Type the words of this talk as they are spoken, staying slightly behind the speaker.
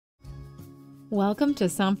Welcome to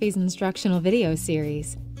Somfy's instructional video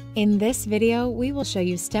series. In this video, we will show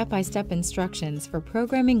you step-by-step instructions for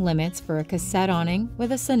programming limits for a cassette awning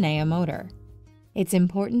with a Sunea motor. It's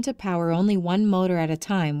important to power only one motor at a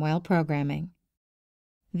time while programming.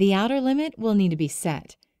 The outer limit will need to be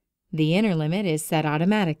set. The inner limit is set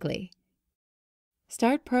automatically.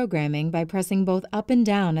 Start programming by pressing both up and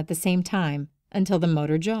down at the same time until the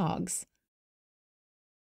motor jogs.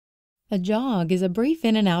 A jog is a brief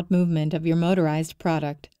in and out movement of your motorized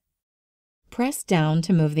product. Press down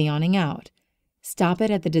to move the awning out. Stop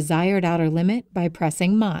it at the desired outer limit by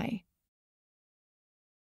pressing My.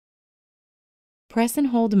 Press and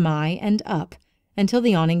hold My and up until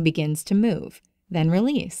the awning begins to move, then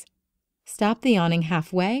release. Stop the awning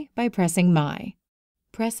halfway by pressing My.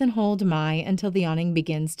 Press and hold My until the awning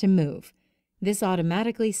begins to move. This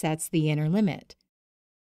automatically sets the inner limit.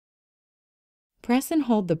 Press and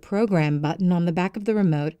hold the Program button on the back of the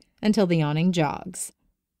remote until the awning jogs.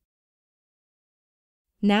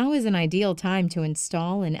 Now is an ideal time to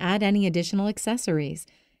install and add any additional accessories,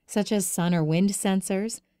 such as sun or wind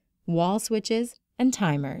sensors, wall switches, and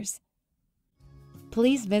timers.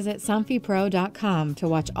 Please visit somfypro.com to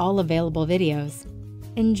watch all available videos.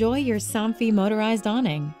 Enjoy your Somfy motorized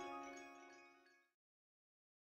awning!